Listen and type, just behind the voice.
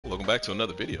back to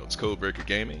another video. It's Codebreaker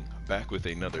Gaming, back with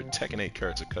another Tekken 8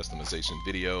 character customization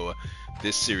video.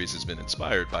 This series has been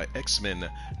inspired by X-Men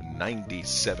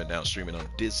 97, now streaming on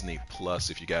Disney Plus.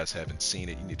 If you guys haven't seen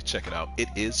it, you need to check it out. It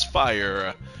is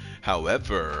fire.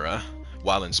 However,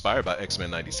 while inspired by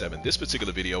X-Men 97, this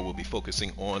particular video will be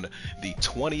focusing on the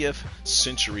 20th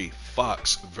Century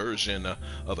Fox version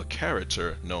of a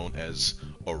character known as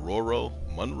Ororo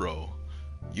Monroe.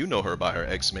 You know her by her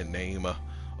X-Men name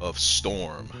of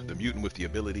Storm, the mutant with the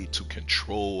ability to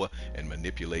control and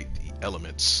manipulate the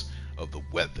elements of the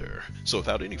weather. So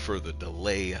without any further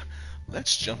delay,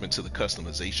 let's jump into the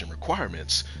customization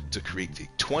requirements to create the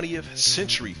 20th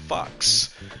Century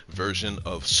Fox version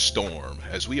of Storm,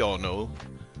 as we all know,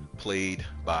 played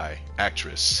by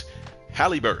actress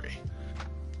Halle Berry.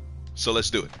 So let's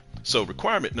do it. So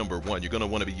requirement number one, you're going to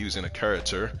want to be using a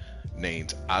character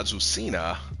named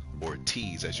Azucena, or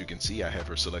teased. As you can see, I have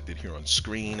her selected here on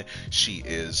screen. She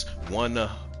is one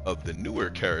of the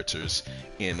newer characters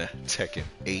in Tekken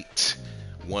 8,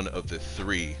 one of the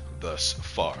 3 thus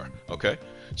far. Okay,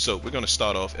 so we're going to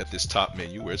start off at this top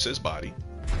menu where it says body,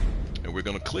 and we're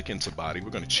going to click into body. We're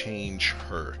going to change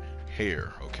her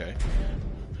hair. Okay,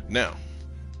 now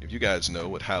if you guys know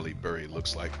what Halle Berry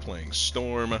looks like playing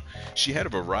Storm, she had a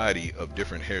variety of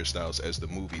different hairstyles as the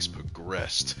movies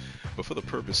progressed. But for the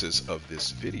purposes of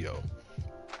this video,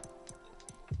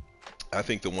 I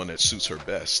think the one that suits her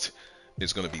best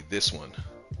is going to be this one,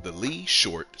 the Lee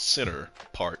Short Center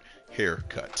Part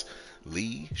Haircut.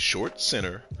 Lee Short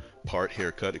Center Part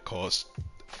Haircut. It costs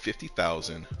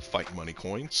 50,000 fight money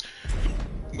coins.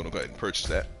 I'm going to go ahead and purchase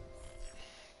that.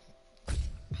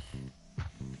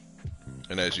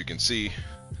 And as you can see,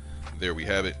 there we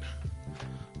have it.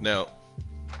 Now,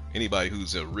 anybody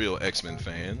who's a real X-Men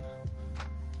fan,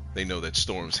 they know that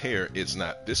Storm's hair is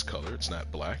not this color, it's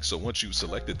not black. So once you've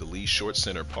selected the Lee Short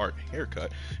Center Part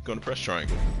Haircut, you're going to press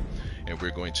triangle, and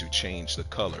we're going to change the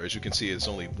color. As you can see, it's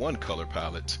only one color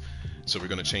palette, so we're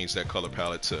going to change that color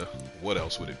palette to, what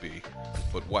else would it be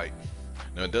but white.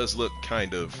 Now it does look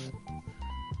kind of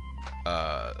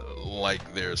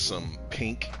like there's some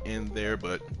pink in there,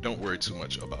 but don't worry too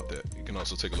much about that. You can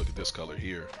also take a look at this color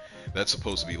here. That's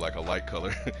supposed to be like a light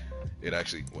color. It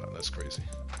actually, wow, that's crazy.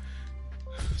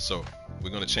 So we're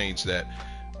going to change that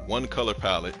one color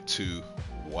palette to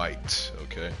white.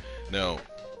 Okay, now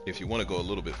if you want to go a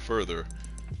little bit further,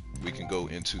 we can go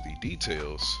into the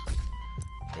details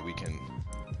and we can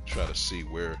try to see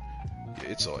where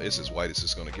it's as white as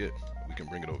it's going to get. We can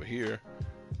bring it over here.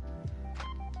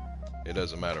 It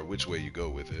doesn't matter which way you go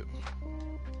with it,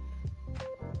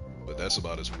 but that's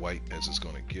about as white as it's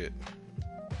going to get.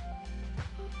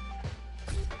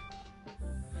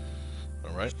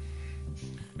 Alright,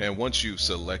 and once you've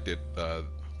selected the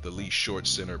Lee Short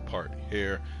Center Part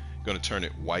hair, you're going to turn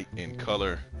it white in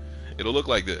color. It'll look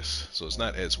like this, so it's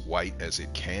not as white as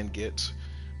it can get,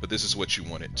 but this is what you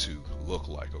want it to look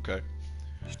like. Okay,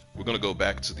 we're going to go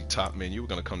back to the top menu. We're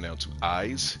going to come down to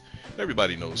eyes.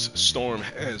 Everybody knows Storm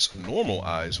has normal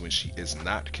eyes when she is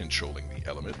not controlling the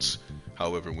elements.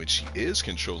 However, when she is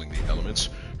controlling the elements,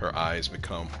 her eyes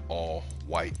become all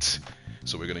white.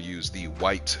 So we're going to use the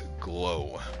white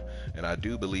glow. And I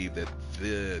do believe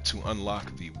that to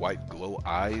unlock the white glow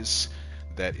eyes,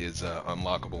 that is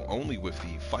unlockable only with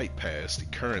the fight pass, the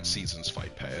current season's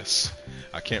fight pass.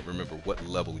 I can't remember what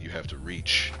level you have to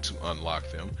reach to unlock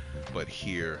them, but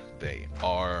here they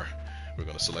are. We're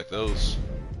going to select those,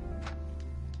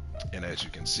 and as you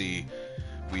can see,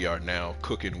 we are now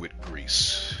cooking with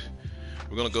grease.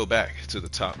 We're going to go back to the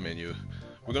top menu.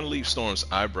 We're going to leave Storm's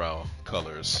eyebrow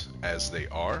colors as they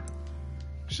are.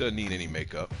 She doesn't need any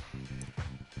makeup.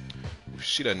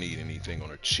 She doesn't need anything on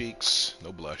her cheeks,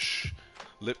 no blush.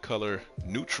 Lip color,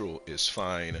 neutral is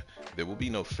fine. There will be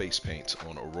no face paint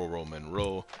on Ororo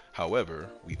Monroe. However,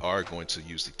 we are going to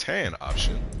use the tan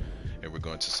option, and we're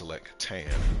going to select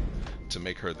tan to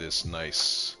make her this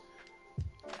nice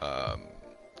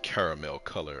caramel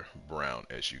color brown,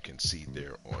 as you can see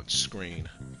there on screen.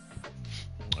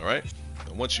 Alright,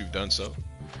 and once you've done so,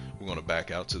 we're going to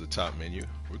back out to the top menu.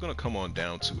 We're going to come on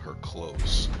down to her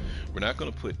clothes. We're not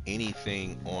going to put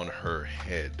anything on her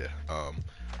head.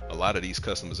 A lot of these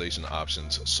customization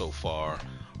options so far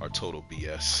are total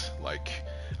BS. Like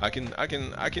I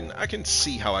can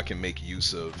see how I can make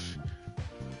use of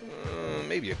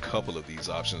maybe a couple of these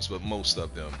options, but most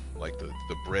of them, like the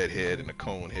bread head and the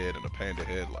cone head and the panda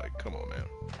head, like come on man,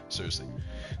 seriously.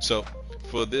 So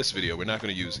for this video, we're not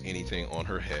going to use anything on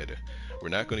her head. We're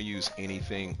not going to use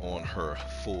anything on her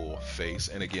full face.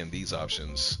 And again, these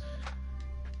options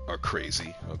are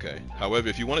crazy. Okay. However,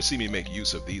 if you want to see me make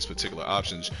use of these particular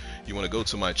options, you want to go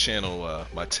to my channel,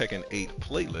 my Tekken 8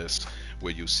 playlist,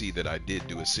 where you'll see that I did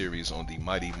do a series on the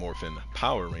Mighty Morphin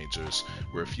Power Rangers,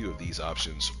 where a few of these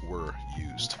options were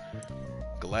used.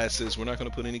 Glasses, we're not going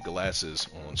to put any glasses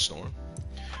on Storm.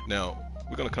 Now,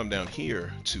 we're going to come down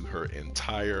here to her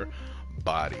entire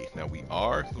body. Now, we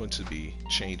are going to be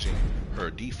changing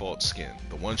her default skin.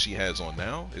 The one she has on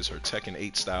now is her Tekken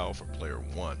 8 style for player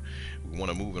 1. We want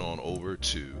to move it on over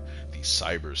to the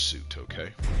cyber suit, okay?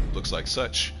 Looks like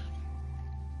such.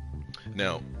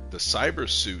 Now, the cyber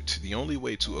suit, the only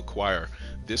way to acquire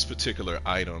this particular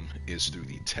item is through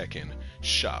the Tekken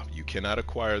shop. You cannot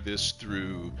acquire this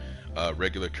through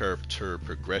regular character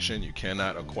progression. You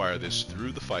cannot acquire this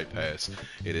through the fight pass.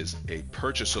 It is a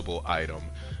purchasable item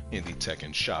in the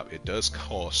Tekken shop. It does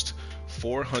cost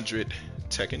 400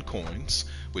 Tekken coins,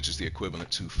 which is the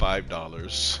equivalent to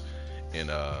 $5 in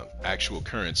actual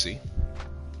currency.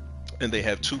 And they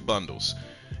have 2 bundles.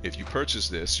 If you purchase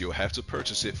this, you'll have to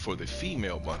purchase it for the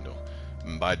female bundle.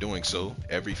 And by doing so,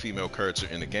 every female character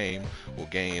in the game will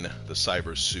gain the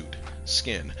cyber suit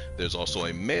skin. There's also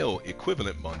a male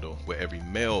equivalent bundle where every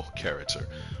male character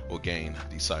will gain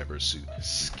the cyber suit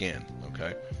skin.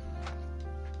 Okay.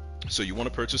 So you want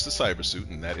to purchase the cyber suit,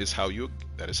 and that is how you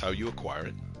acquire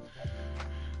it.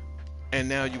 And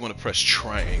now you want to press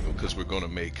triangle, because we're going to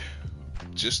make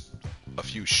just a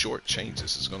few short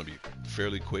changes. It's going to be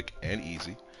fairly quick and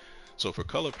easy. So for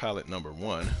color palette number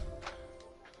 1,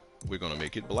 we're going to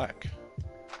make it black.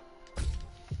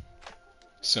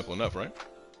 Simple enough, right?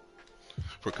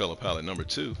 For color palette number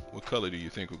 2, what color do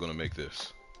you think we're going to make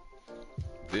this?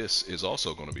 This is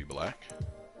also going to be black.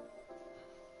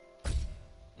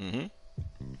 And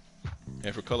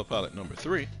for color palette number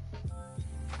 3,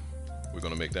 we're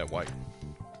going to make that white.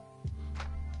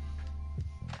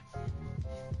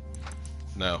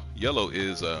 Now, yellow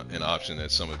is an option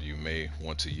that some of you may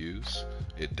want to use.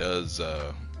 It does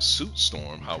suit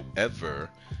Storm. However,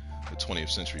 the 20th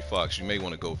Century Fox, you may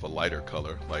want to go with a lighter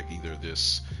color, like either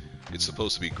this. It's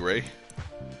supposed to be gray.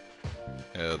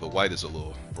 The white is a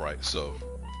little bright, so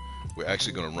we're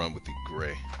actually going to run with the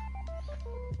gray.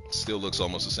 Still looks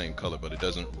almost the same color, but it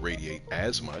doesn't radiate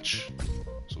as much,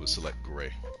 so we'll select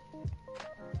gray.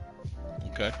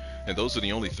 Okay, and those are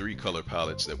the only 3 color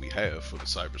palettes that we have for the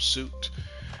cyber suit.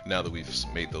 Now that we've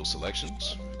made those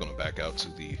selections, we're going to back out to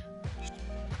the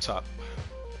top,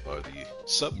 or the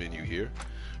sub menu here.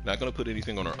 Not going to put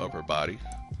anything on her upper body,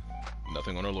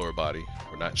 nothing on her lower body.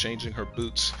 We're not changing her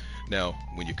boots. Now,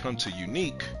 when you come to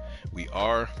unique, we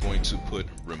are going to put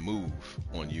remove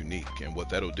on unique, and what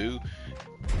that'll do,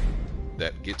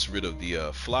 that gets rid of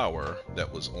the flower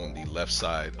that was on the left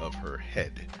side of her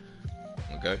head.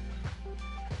 Okay,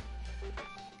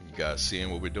 you guys seeing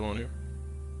what we're doing here?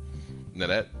 Now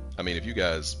that, I mean, if you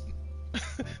guys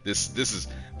this is,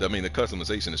 I mean, the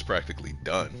customization is practically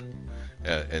done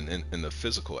in the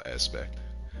physical aspect.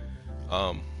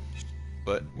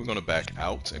 But we're going to back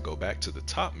out and go back to the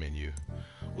top menu.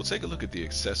 We'll take a look at the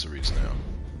accessories now.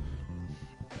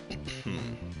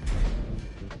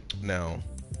 Now,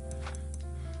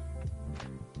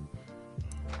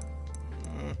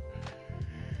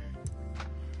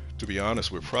 to be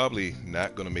honest, we're probably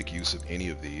not going to make use of any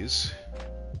of these.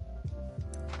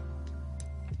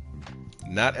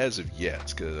 Not as of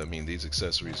yet, because I mean, these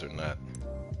accessories are not,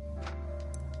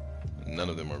 none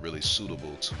of them are really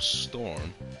suitable to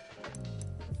Storm.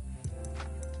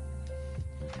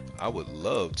 I would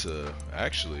love to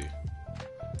actually,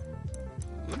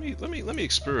 let me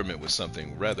experiment with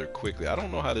something rather quickly. I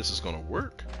don't know how this is going to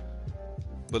work,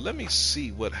 but let me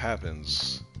see what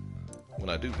happens when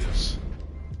I do this.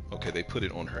 Okay, they put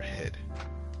it on her head.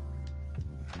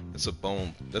 That's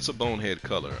a bonehead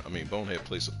color. I mean, bonehead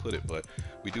place to put it, but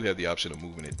we do have the option of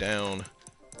moving it down,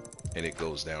 and it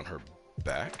goes down her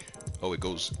back. Oh, it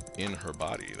goes in her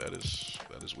body. That is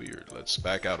weird. Let's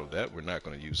back out of that. We're not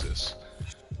going to use this.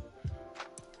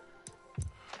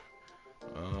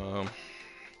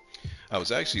 I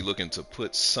was actually looking to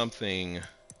put something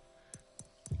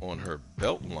on her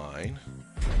belt line.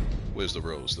 Where's the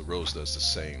rose? The rose does the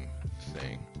same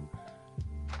thing.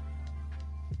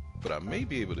 But I may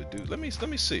be able to do, let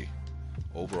me see.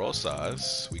 Overall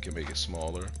size, we can make it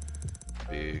smaller,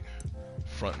 big,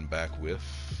 front and back width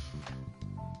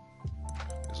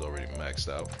is already maxed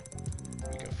out.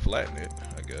 We can flatten it,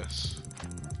 I guess.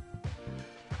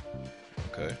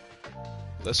 Okay,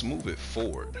 let's move it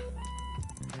forward.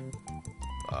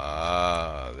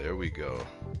 Ah, there we go.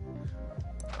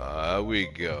 There we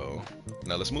go.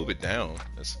 Now let's move it down.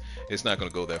 It's not going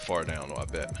to go that far down, though, I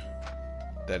bet.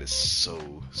 That is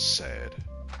so sad.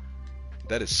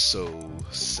 That is so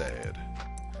sad.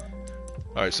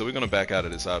 Alright, so we're going to back out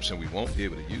of this option. We won't be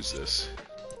able to use this.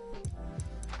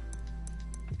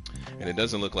 And it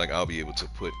doesn't look like I'll be able to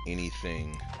put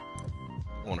anything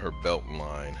on her belt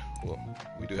line. Well,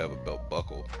 we do have a belt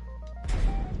buckle.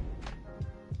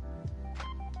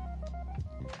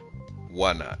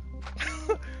 Why not?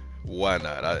 Why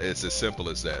not? It's as simple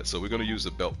as that. So we're going to use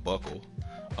the belt buckle.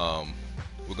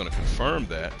 We're going to confirm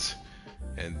that.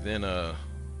 And then,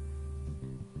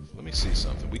 let me see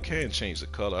something. We can change the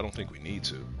color. I don't think we need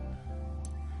to.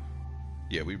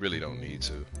 Yeah, we really don't need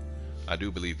to. I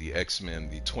do believe the X-Men,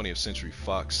 the 20th Century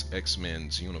Fox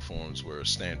X-Men's uniforms were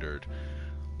standard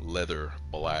leather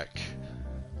black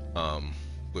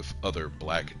with other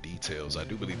black details. I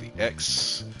do believe the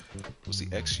X, was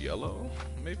the X yellow,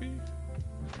 maybe?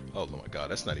 Oh my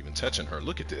god, that's not even touching her.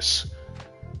 Look at this.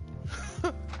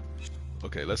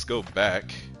 Okay, let's go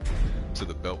back to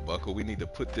the belt buckle. We need to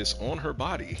put this on her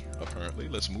body, apparently.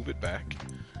 Let's move it back.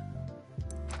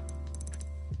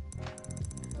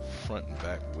 Front and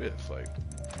back width, like,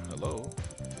 hello?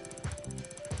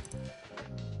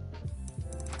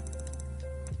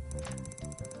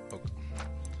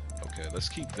 Okay, let's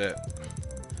keep that.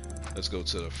 Let's go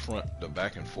to the front, the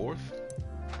back and forth.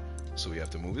 So we have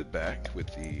to move it back with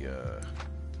the,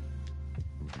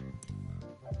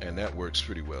 and that works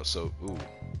pretty well. So, ooh.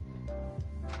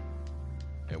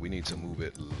 And we need to move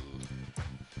it,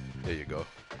 there you go.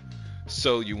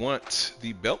 So you want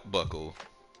the belt buckle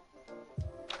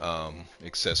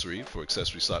accessory for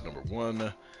accessory slot number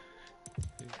 1.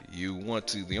 You want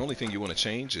to, the only thing you want to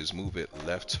change is move it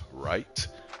left, right,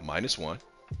 -1.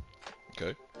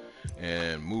 Okay.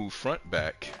 And move front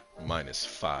back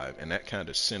 -5. And that kind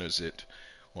of centers it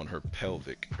on her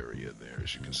pelvic area there,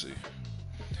 as you can see.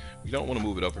 You don't want to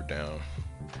move it up or down.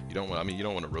 You don't want, you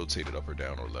don't want to rotate it up or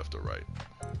down or left or right.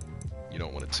 You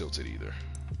don't want to tilt it either.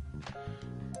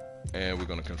 And we're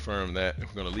going to confirm that. We're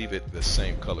going to leave it the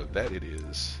same color that it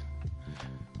is.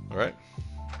 Alright.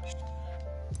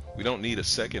 We don't need a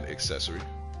second accessory.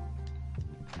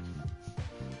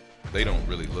 They don't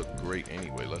really look great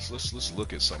anyway. Let's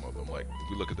look at some of them. Like, if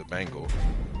we look at the bangle.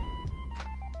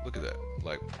 Look at that.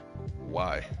 Like,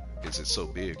 why is it so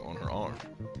big on her arm?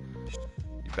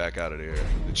 You back out of there.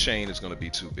 The chain is going to be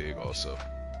too big also.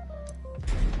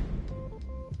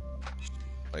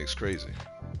 Like, it's crazy.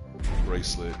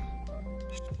 Bracelet.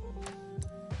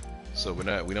 So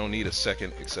we don't need a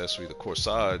second accessory. The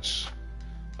corsage,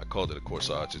 I called it a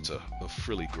corsage. It's a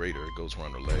frilly grater. It goes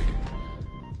around her leg.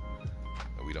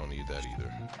 And we don't need that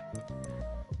either.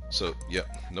 So, yep,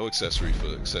 no accessory for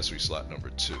accessory slot number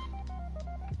 2.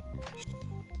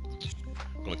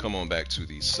 I'm going to come on back to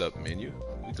the sub menu.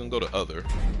 We can go to other.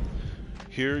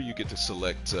 Here you get to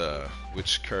select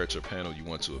which character panel you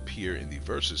want to appear in the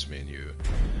versus menu.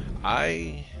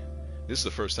 This is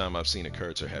the first time I've seen a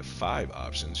character have 5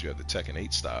 options. You have the Tekken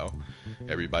 8 style.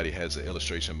 Everybody has an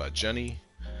illustration by Jenny,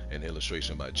 an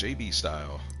illustration by JB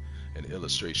style, an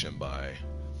illustration by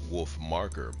Wolf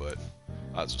Marker. But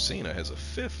Azucena has a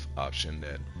 5th option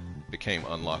that became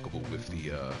unlockable with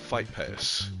the Fight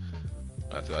Pass.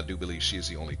 I do believe she is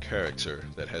the only character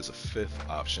that has a 5th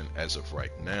option as of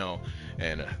right now,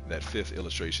 and that 5th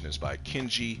illustration is by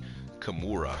Kenji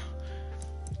Kimura.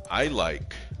 I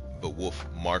like the Wolf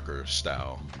Marker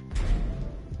style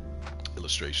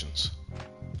illustrations.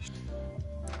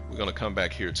 We're going to come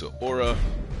back here to Aura,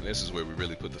 and this is where we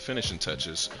really put the finishing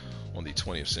touches on the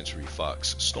 20th Century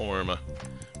Fox Storm.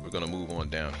 We're going to move on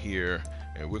down here,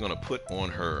 and we're going to put on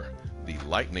her the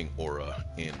lightning aura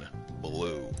in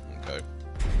blue. Okay,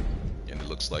 and it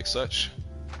looks like such.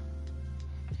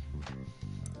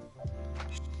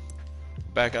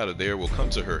 Back out of there, we'll come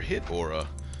to her hit aura.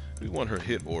 We want her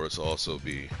hit aura to also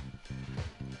be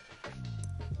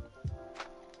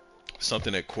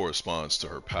something that corresponds to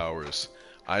her powers.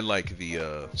 I like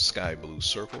the sky blue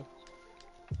circle,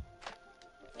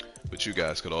 but you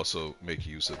guys could also make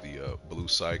use of the blue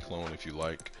cyclone if you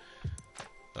like.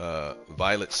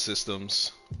 Violet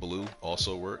Systems blue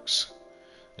also works.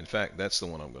 In fact, that's the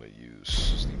one I'm going to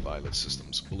use, is the Violet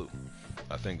Systems blue.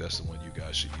 I think that's the one you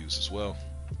guys should use as well.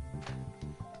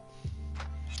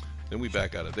 Then we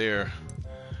back out of there.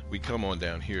 We come on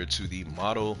down here to the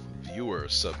model viewer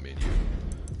submenu.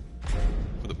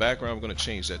 For the background, I'm going to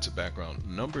change that to background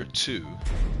number 2.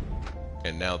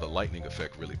 And now the lightning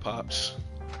effect really pops.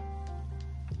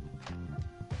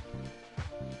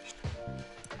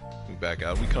 We back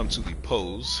out. We come to the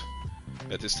pose.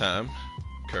 At this time,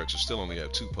 characters still only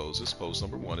have 2 poses. Pose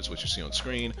number 1 is what you see on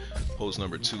screen. Pose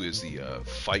number 2 is the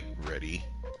fight ready.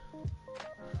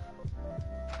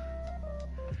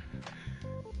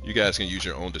 You guys can use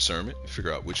your own discernment,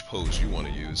 figure out which pose you want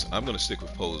to use. I'm going to stick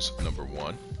with pose number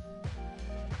 1.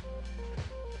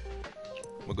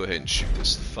 We'll go ahead and shoot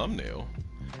this thumbnail,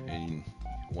 and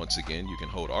once again you can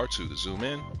hold R2 to zoom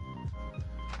in.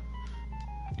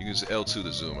 You can use L2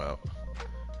 to zoom out.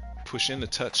 Push in the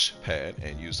touch pad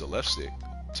and use the left stick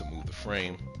to move the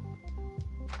frame.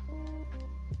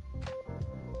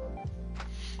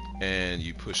 And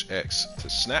you push X to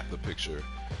snap the picture.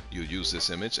 You'll use this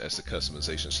image as the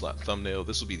customization slot thumbnail.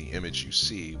 This will be the image you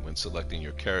see when selecting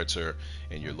your character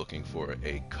and you're looking for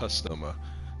a custom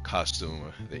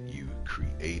costume that you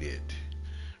created.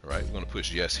 Alright, we're going to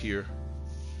push yes here.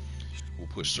 We'll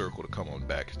push circle to come on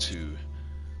back to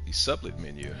the sublet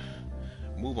menu.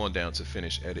 Move on down to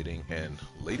finish editing, and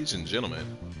ladies and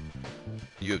gentlemen,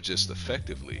 you have just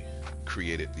effectively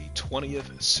created the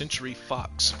 20th Century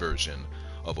Fox version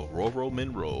of Ororo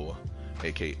Monroe,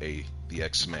 aka the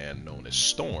X-Man known as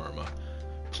Storm,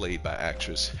 played by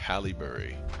actress Halle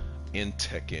Berry in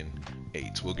Tekken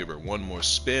 8. We'll give her one more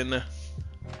spin.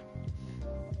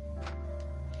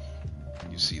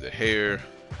 You see the hair,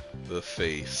 the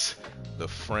face, the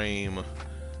frame,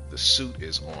 the suit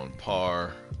is on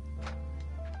par,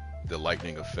 the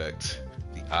lightning effect,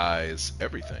 the eyes,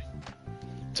 everything.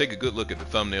 Take a good look at the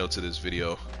thumbnail to this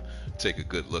video. Take a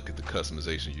good look at the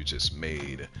customization you just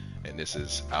made, and this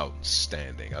is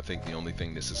outstanding. I think the only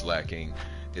thing this is lacking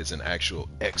is an actual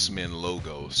X-Men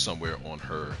logo somewhere on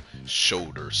her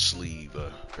shoulder sleeve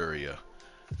area,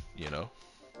 you know.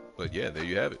 But yeah, there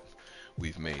you have it.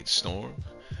 We've made Storm.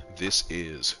 This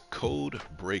is Code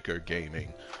Breaker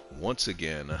Gaming, once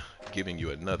again giving you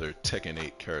another Tekken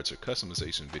 8 character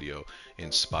customization video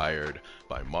inspired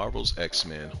by Marvel's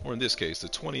X-Men, or in this case the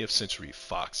 20th Century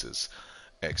Fox's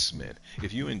X-Men.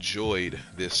 If you enjoyed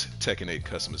this Tekken 8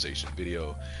 customization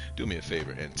video, do me a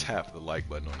favor and tap the like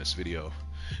button on this video.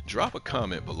 Drop a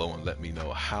comment below and let me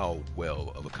know how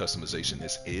well of a customization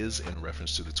this is in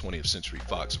reference to the 20th Century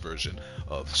Fox version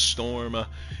of Storm.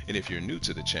 And if you're new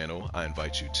to the channel, I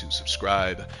invite you to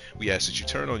subscribe. We ask that you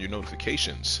turn on your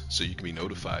notifications so you can be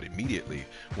notified immediately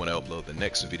when I upload the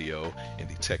next video in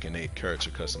the Tekken 8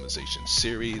 character customization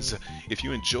series. If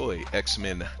you enjoy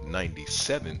X-Men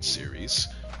 97 series,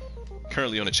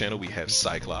 currently on the channel we have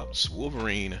Cyclops,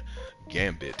 Wolverine,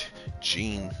 Gambit,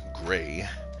 Jean Grey,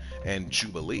 and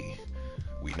Jubilee.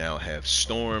 We now have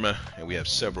Storm, and we have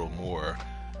several more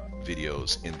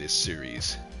videos in this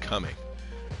series coming.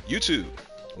 YouTube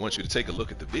wants you to take a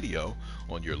look at the video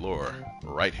on your lower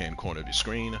right hand corner of your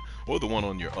screen, or the one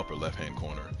on your upper left hand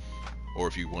corner, or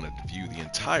if you want to view the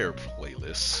entire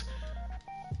playlist,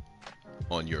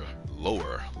 on your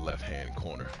lower left hand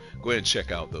corner. Go ahead and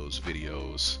check out those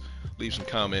videos, leave some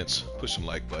comments, push some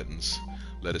like buttons,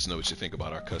 let us know what you think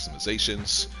about our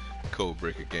customizations. Code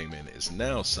Breaker Gaming is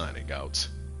now signing out.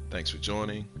 Thanks for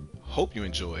joining. Hope you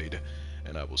enjoyed,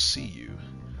 and I will see you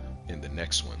in the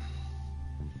next one.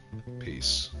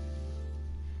 Peace.